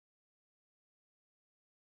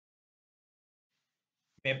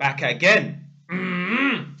We're back again.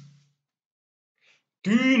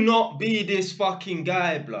 Do not be this fucking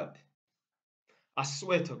guy, blood. I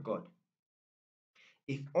swear to God.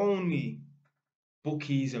 If only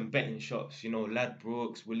bookies and betting shops,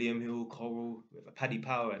 Ladbrokes, William Hill, Coral, with Paddy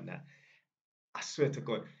Power and that. I swear to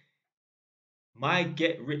God, my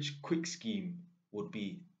get rich quick scheme would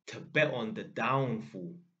be to bet on the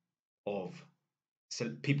downfall of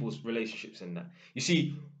people's relationships and that. You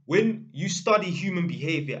see, when you study human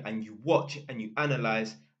behavior and you watch and you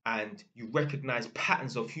analyze and you recognize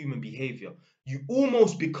patterns of human behavior, you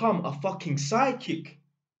almost become a fucking psychic.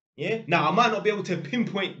 Yeah. Now, I might not be able to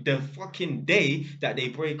pinpoint the fucking day that they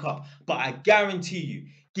break up, but I guarantee you,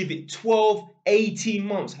 give it 12, 18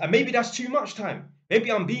 months. And maybe that's too much time.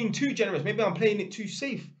 Maybe I'm being too generous. Maybe I'm playing it too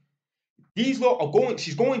safe. These lot are going,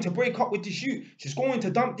 she's going to break up with this youth. She's going to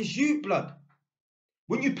dump this youth, blood.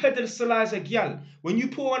 When you pedestalize a gal, when you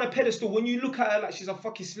put her on a pedestal, when you look at her like she's a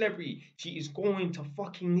fucking celebrity, she is going to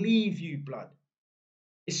fucking leave you, blood.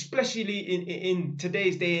 Especially in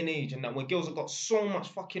today's day and age, and that when girls have got so much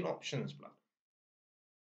fucking options, blood.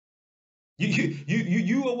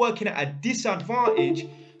 You are working at a disadvantage,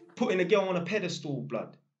 putting a girl on a pedestal,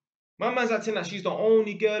 blood. My man's acting like she's the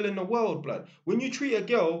only girl in the world, blood. When you treat a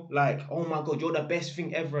girl like, oh my God, you're the best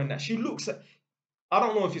thing ever, and that she looks at, I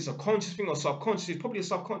don't know if it's a conscious thing or subconscious. It's probably a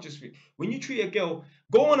subconscious thing. When you treat a girl,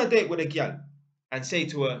 go on a date with a girl and say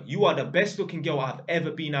to her, you are the best looking girl I've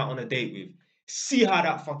ever been out on a date with. See how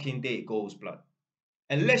that fucking date goes, blood.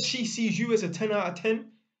 Unless she sees you as a 10 out of 10,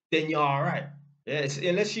 then you're all right. Yeah,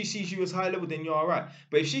 unless she sees you as high level, then you're all right.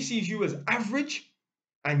 But if she sees you as average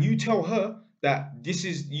and you tell her that this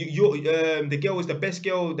is the girl is the best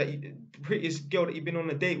girl, prettiest girl that you've been on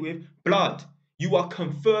a date with, blood, you are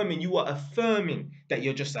confirming, you are affirming that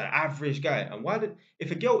you're just an average guy. And if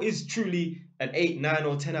a girl is truly an 8, 9,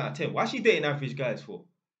 or 10 out of 10, why is she dating average guys for?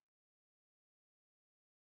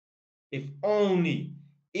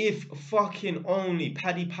 If fucking only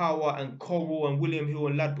Paddy Power and Coral and William Hill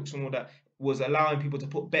and Ladbrokes and all that was allowing people to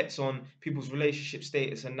put bets on people's relationship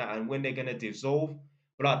status and that and when they're gonna dissolve,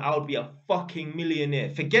 blood, I would be a fucking millionaire.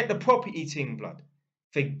 Forget the property thing, blood.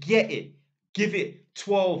 Forget it. Give it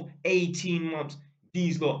 12, 18 months.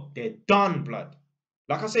 These lot, they're done, blood.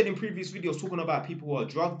 Like I said in previous videos, talking about people who are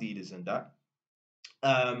drug dealers and that.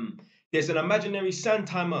 There's an imaginary sand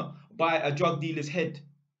timer by a drug dealer's head.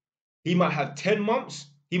 He might have 10 months.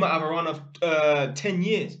 He might have a run of 10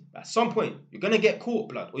 years. At some point, you're going to get caught,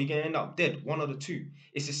 blood, or you're going to end up dead, one of the two.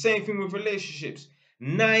 It's the same thing with relationships.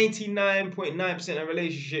 99.9% of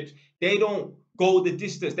relationships, they don't go the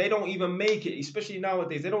distance. They don't even make it, especially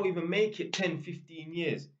nowadays. They don't even make it 10, 15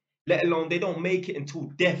 years, let alone they don't make it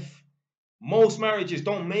until death. Most marriages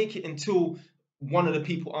don't make it until one of the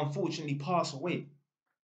people unfortunately pass away.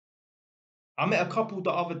 I met a couple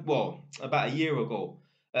about a year ago.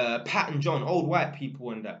 Pat and John, old white people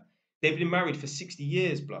and that. They've been married for 60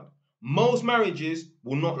 years, blood. Most marriages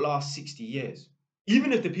will not last 60 years.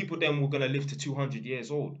 Even if the people then were going to live to 200 years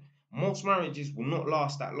old. Most marriages will not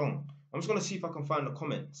last that long. I'm just going to see if I can find the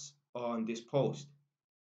comments on this post.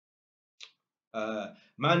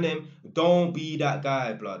 Man, don't be that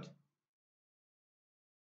guy, blood.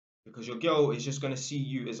 Because your girl is just going to see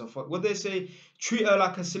you as a fuck. What they say, treat her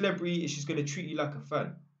like a celebrity, she's going to treat you like a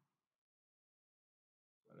fan.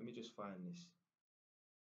 Let me just find this.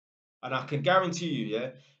 And I can guarantee you, yeah,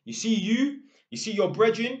 you see your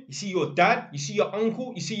brethren, you see your dad, you see your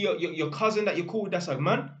uncle, you see your cousin that you call that's a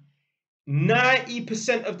man.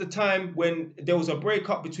 90% of the time when there was a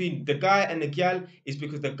breakup between the guy and the gal is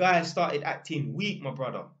because the guy started acting weak, my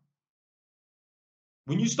brother.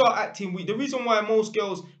 When you start acting weak, the reason why most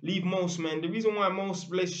girls leave most men, the reason why most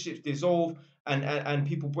relationships dissolve and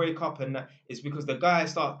people break up and that is because the guy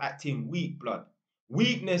starts acting weak, blood.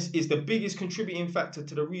 Weakness is the biggest contributing factor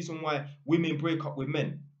to the reason why women break up with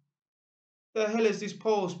men. The hell is this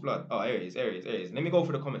post, blood? Oh, here it is. Let me go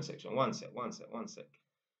for the comment section. One sec.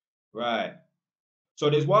 Right. So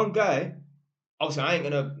there's one guy, obviously I ain't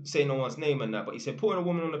gonna say no one's name and that, but he said putting a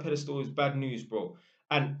woman on a pedestal is bad news, bro.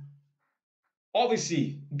 And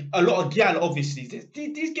obviously, a lot of gal, obviously,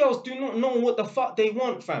 these girls do not know what the fuck they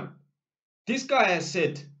want, fam. This guy has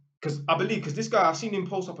said, because this guy, I've seen him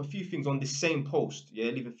post up a few things on this same post.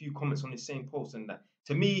 Yeah, leave a few comments on this same post and that.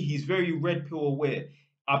 To me, he's very red pill aware.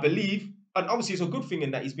 I believe, and obviously it's a good thing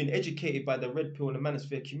in that he's been educated by the red pill and the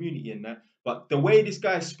manosphere community and that. But the way this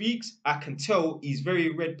guy speaks, I can tell he's very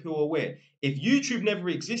red pill aware. If YouTube never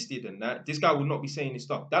existed and that, this guy would not be saying this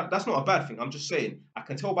stuff. That's not a bad thing. I'm just saying, I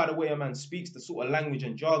can tell by the way a man speaks, the sort of language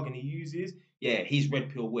and jargon he uses. Yeah, he's red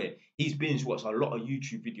pill aware. He's binge watched a lot of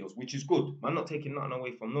YouTube videos, which is good. I'm not taking nothing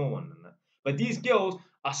away from no one and that. But these girls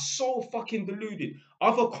are so fucking deluded.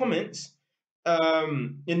 Other comments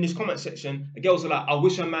in this comment section, the girls are like, I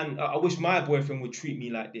wish my boyfriend would treat me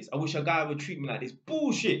like this. I wish a guy would treat me like this.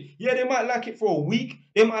 Bullshit. Yeah, they might like it for a week,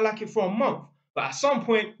 they might like it for a month. But at some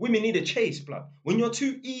point, women need a chase, blood. When you're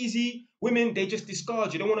too easy, women, they just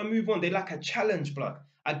discard you. They want to move on. They like a challenge, blood.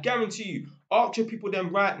 I guarantee you, ask your people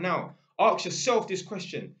them right now. Ask yourself this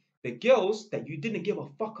question. The girls that you didn't give a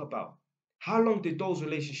fuck about, how long did those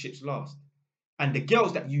relationships last? And the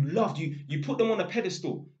girls that you loved, you put them on a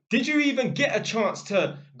pedestal. Did you even get a chance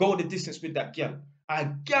to go the distance with that girl? I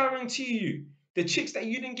guarantee you, the chicks that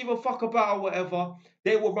you didn't give a fuck about or whatever,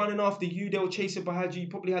 they were running after you, they were chasing behind you, you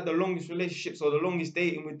probably had the longest relationships or the longest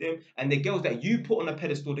dating with them, and the girls that you put on a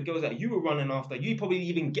pedestal, the girls that you were running after, you probably didn't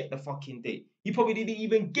even get the fucking date. You probably didn't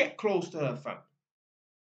even get close to her, fam.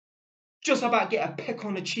 Just about get a peck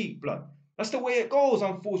on the cheek, blood. That's the way it goes,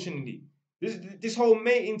 unfortunately. This whole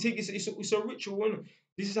mating thing, it's a ritual, and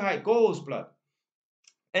this is how it goes, blood.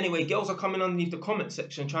 Anyway, girls are coming underneath the comment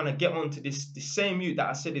section trying to get onto this same youth that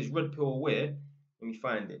I said is red pill aware. Let me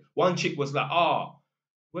find it. One chick was like,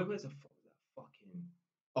 where's the fuck that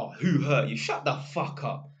fucking, who hurt you? Shut the fuck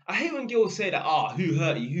up. I hate when girls say that, who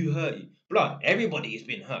hurt you? Who hurt you? Blood, everybody has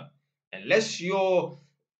been hurt. Unless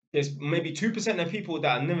there's maybe 2% of people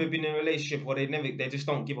that have never been in a relationship or they just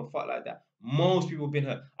don't give a fuck like that. Most people have been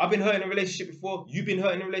hurt. I've been hurt in a relationship before. You've been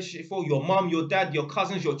hurt in a relationship before. Your mum, your dad, your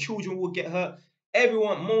cousins, your children will get hurt.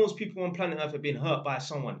 Most people on planet Earth have been hurt by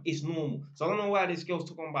someone. It's normal. So I don't know why this girl's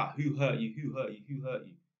talking about who hurt you, who hurt you, who hurt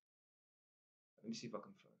you. Let me see if I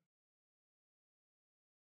can find it.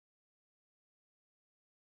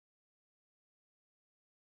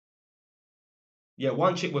 Yeah,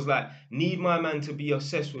 one chick was like, need my man to be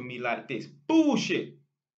obsessed with me like this. Bullshit.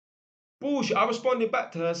 Bullshit. I responded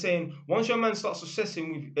back to her saying, once your man starts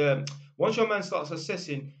obsessing,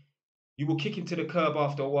 you will kick him to the curb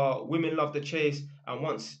after a while. Women love the chase, and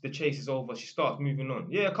once the chase is over, she starts moving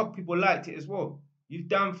on. Yeah, a couple people liked it as well. You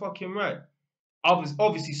damn fucking right.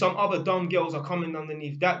 Obviously, some other dumb girls are coming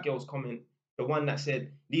underneath that girl's comment. The one that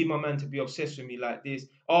said, need my man to be obsessed with me like this.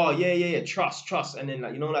 Oh, yeah, trust. And then,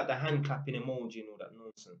 like, like the hand clapping emoji and all that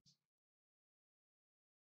nonsense.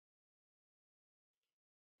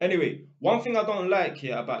 Anyway, one thing I don't like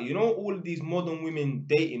here about, all of these modern women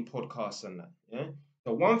dating podcasts and that, yeah?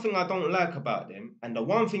 The one thing I don't like about them, and the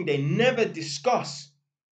one thing they never discuss,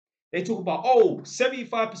 they talk about,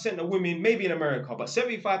 75% of women, maybe in America, but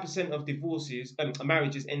 75% of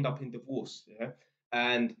marriages end up in divorce, yeah?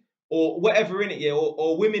 Or whatever in it, yeah?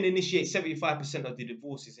 Or women initiate 75% of the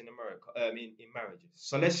divorces in America, in marriages.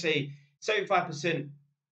 So let's say 75%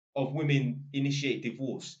 of women initiate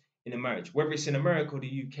divorce in a marriage, whether it's in America or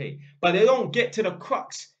the UK. But they don't get to the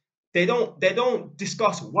crux. They don't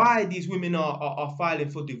discuss why these women are filing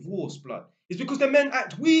for divorce, blood. It's because the men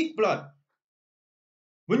act weak, blood.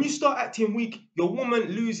 When you start acting weak, your woman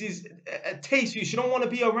loses a taste for you. She don't want to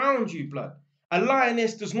be around you, blood. A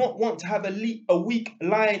lioness does not want to have a weak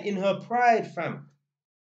lion in her pride, fam.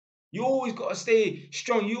 You always got to stay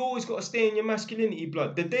strong. You always got to stay in your masculinity,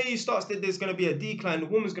 blood. The day you start, there's going to be a decline. The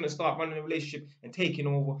woman's going to start running a relationship and taking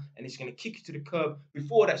over, and it's going to kick you to the curb.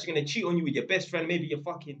 Before that, she's going to cheat on you with your best friend, maybe your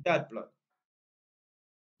fucking dad, blood.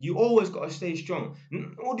 You always got to stay strong.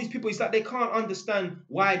 All these people, it's like they can't understand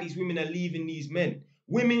why these women are leaving these men.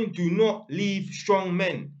 Women do not leave strong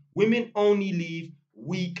men. Women only leave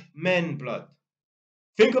weak men, blood.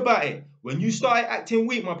 Think about it. When you started acting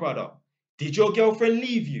weak, my brother, did your girlfriend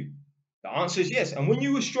leave you? The answer is yes. And when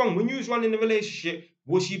you were strong, when you was running the relationship,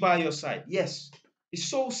 was she by your side? Yes. It's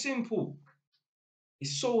so simple.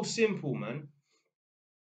 It's so simple, man.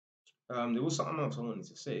 There was something else I wanted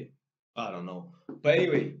to say. I don't know. But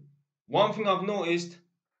anyway, one thing I've noticed,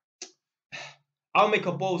 I'll make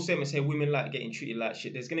a bold statement, say women like getting treated like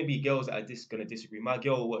shit. There's going to be girls that are going to disagree. My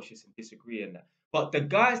girl will watch this and disagree and that. But the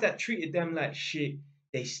guys that treated them like shit,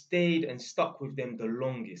 they stayed and stuck with them the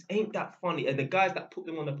longest. Ain't that funny? And the guys that put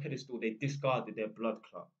them on the pedestal, they discarded their blood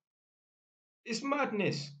clot. It's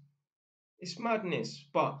madness. It's madness.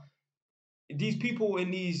 But these people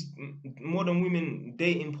in these modern women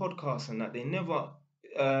dating podcasts and that, they never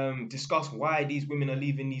discuss why these women are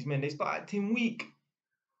leaving these men. They start acting weak.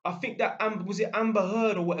 I think that Amber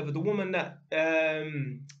Heard or whatever, the woman that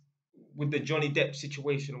with the Johnny Depp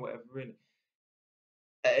situation or whatever, in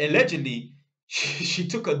allegedly she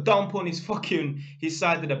took a dump on his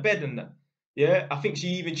side of the bed and that. Yeah, I think she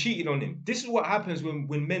even cheated on him. This is what happens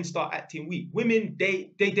when men start acting weak. Women,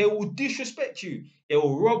 they will disrespect you. They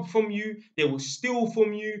will rob from you. They will steal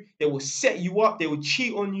from you. They will set you up. They will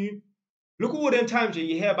cheat on you. Look at all them times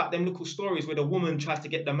you hear about them little stories where the woman tries to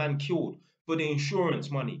get the man killed for the insurance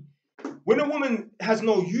money. when a woman has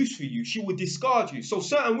no use for you, she will discard you. So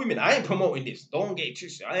certain women, I ain't promoting this. Don't get it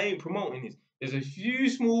twisted. I ain't promoting this. There's a few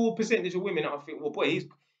small percentage of women that I think, well, boy,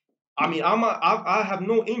 I have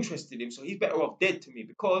no interest in him, so he's better off dead to me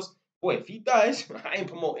because, boy, if he dies, I ain't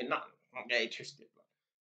promoting nothing. Don't get it twisted.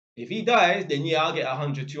 If he dies, then yeah, I'll get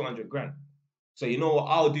 100, 200 grand. So you know what?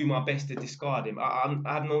 I'll do my best to discard him. I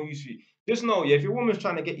have no use for you. Just know, yeah, if your woman's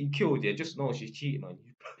trying to get you killed, yeah, just know she's cheating on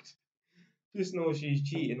you. Just know she's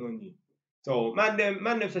cheating on you. So man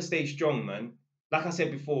them for stay strong, man. Like I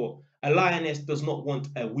said before, a lioness does not want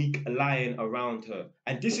a weak lion around her.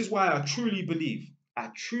 And this is why I truly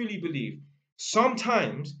believe,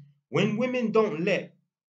 sometimes when women don't let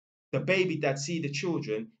the baby dad see the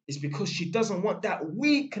children, it's because she doesn't want that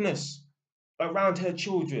weakness around her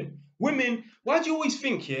children. Women, why do you always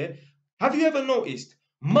think, yeah? Have you ever noticed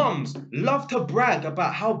mums love to brag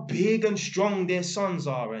about how big and strong their sons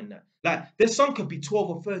are and that? Like, their son could be 12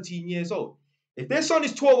 or 13 years old. If their son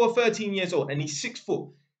is 12 or 13 years old and he's 6 foot,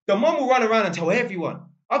 the mum will run around and tell everyone.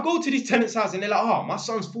 I go to these tenants' house and they're like, oh, my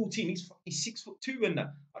son's 14, he's 6'2" and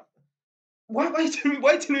that. Why are you telling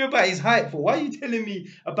me about his height for? Why are you telling me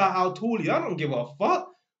about how tall he is? I don't give a fuck.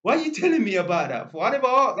 Why are you telling me about that for? I never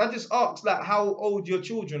asked. I just asked like how old your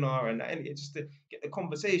children are and that, and just to get the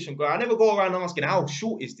conversation going. I never go around asking how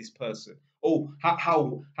short is this person, or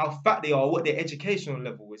how fat they are, what their educational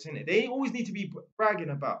level is, innit? They always need to be bragging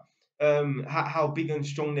about how big and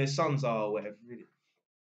strong their sons are or whatever. Really.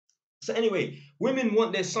 So anyway, women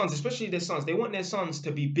want their sons, especially their sons, they want their sons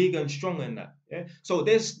to be big and strong and that. Yeah. So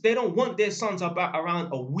they don't want their sons around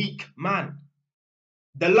a weak man.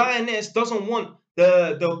 The lioness doesn't want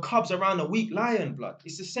the cubs around a weak lion, blood.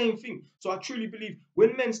 It's the same thing. So I truly believe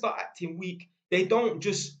when men start acting weak, they don't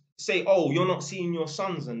just say, oh, you're not seeing your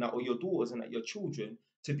sons and that, or your daughters and that, your children,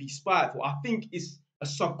 to be spiteful. I think it's a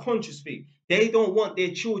subconscious thing. They don't want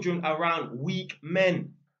their children around weak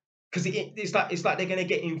men. Because it's like they're gonna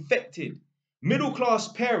get infected. Middle class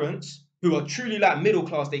parents who are truly like middle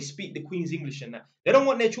class, they speak the Queen's English and that. They don't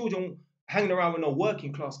want their children hanging around with no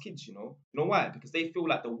working class kids, you know. You know why? Because they feel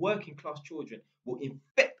like the working class children will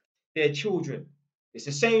infect their children. It's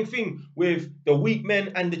the same thing with the weak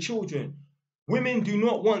men and the children. Women do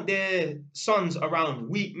not want their sons around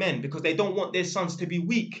weak men because they don't want their sons to be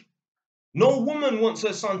weak. No woman wants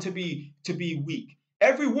her son to be weak.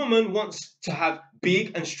 Every woman wants to have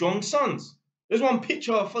big and strong sons. There's one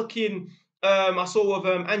picture of fucking I saw of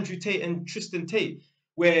Andrew Tate and Tristan Tate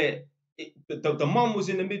where the mum was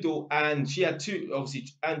in the middle and she had two, obviously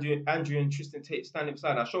Andrew and Tristan Tate standing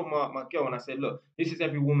beside her. I showed my girl and I said, look, this is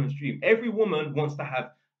every woman's dream. Every woman wants to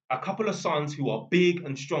have a couple of sons who are big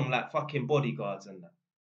and strong like fucking bodyguards and that.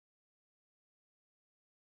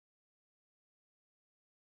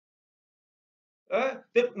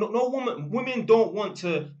 Women don't want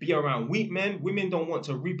to be around weak men. Women don't want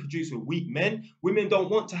to reproduce with weak men. Women don't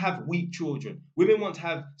want to have weak children. Women want to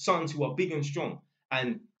have sons who are big and strong.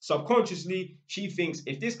 And subconsciously, she thinks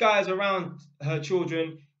if this guy is around her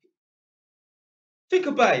children, think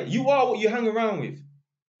about it. You are what you hang around with.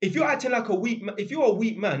 If you're acting like if you're a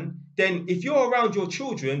weak man, then if you're around your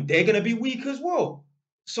children, they're gonna be weak as well.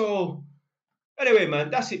 So anyway, man,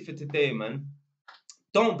 that's it for today, man.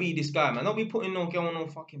 Don't be this guy, man. Don't be putting no girl on no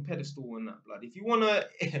fucking pedestal and that, blood. If you wanna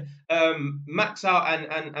max out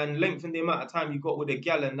and lengthen the amount of time you got with a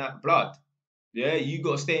gal and that, blood, yeah, you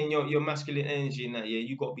gotta stay in your masculine energy and that, yeah.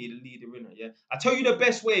 You gotta be the leader in it, yeah. I tell you the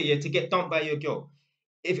best way, yeah, to get dumped by your girl.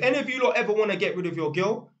 If any of you lot ever want to get rid of your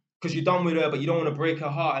girl because you're done with her, but you don't want to break her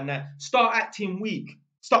heart and that, start acting weak.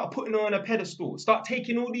 Start putting her on a pedestal. Start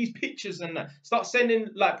taking all these pictures and that. Start sending,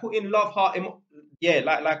 like, putting love heart, yeah,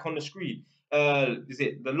 like on the screen. Is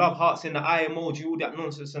it the love hearts in the eye emoji, all that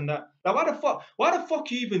nonsense and that? Like, why the fuck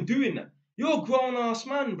are you even doing that? You're a grown ass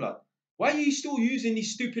man, blood. Why are you still using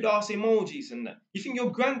these stupid ass emojis and that? You think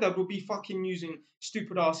your granddad would be fucking using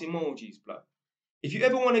stupid ass emojis, blood? If you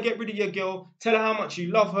ever want to get rid of your girl, tell her how much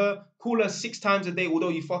you love her, call her 6 times a day, although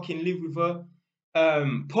you fucking live with her.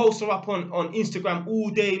 Post her up on Instagram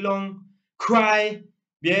all day long, cry,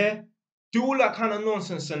 yeah? Do all that kind of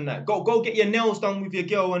nonsense and that. Go get your nails done with your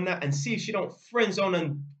girl and that, and see if she don't friend zone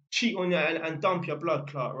and cheat on you and dump your blood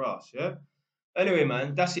clot ass, yeah? Anyway,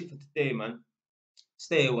 man, that's it for today, man.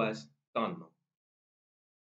 Stay wise. Done.